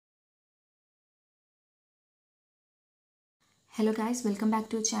Hello guys, welcome back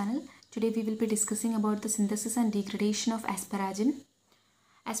to our channel. Today we will be discussing about the synthesis and degradation of asparagine.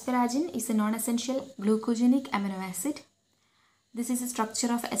 Asparagine is a non-essential glucogenic amino acid. This is the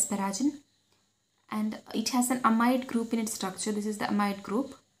structure of asparagine and it has an amide group in its structure. This is the amide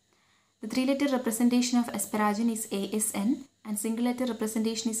group. The three-letter representation of asparagine is ASN and single-letter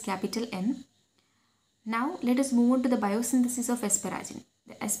representation is capital N. Now let us move on to the biosynthesis of asparagine.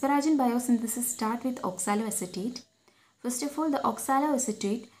 The asparagine biosynthesis starts with oxaloacetate. First of all, the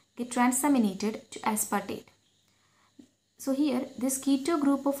oxaloacetate gets transaminated to aspartate. So here, this keto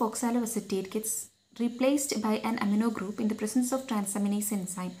group of oxaloacetate gets replaced by an amino group in the presence of transaminase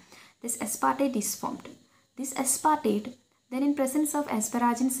enzyme. This aspartate is formed. This aspartate, then in presence of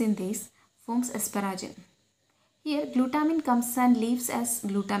asparagine synthase, forms asparagine. Here, glutamine comes and leaves as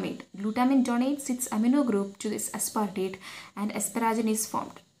glutamate. Glutamine donates its amino group to this aspartate and asparagine is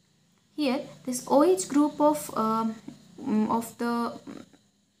formed. Here, this OH group of the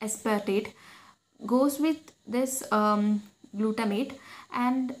aspartate goes with this glutamate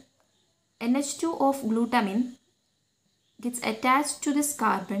and NH2 of glutamine gets attached to this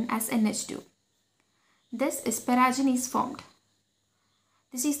carbon as NH2. Thus asparagine is formed.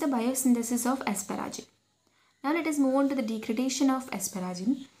 This is the biosynthesis of asparagine. Now let us move on to the degradation of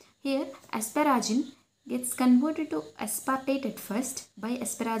asparagine. Here asparagine gets converted to aspartate at first by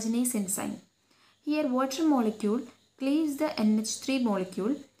asparaginase enzyme. Here water molecule cleaves the NH3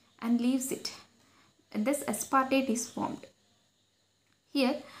 molecule and leaves it, and thus aspartate is formed.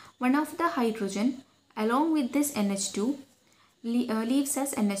 Here one of the hydrogen along with this NH2 leaves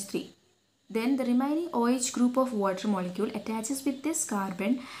as NH3. Then the remaining OH group of water molecule attaches with this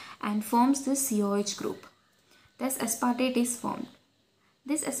carbon and forms this COH group. Thus aspartate is formed.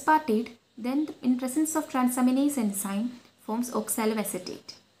 This aspartate then in presence of transaminase enzyme forms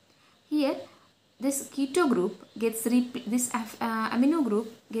oxaloacetate. Here this keto group gets amino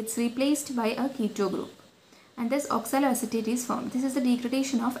group gets replaced by a keto group and thus oxaloacetate is formed. This is the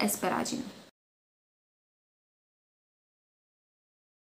degradation of asparagine.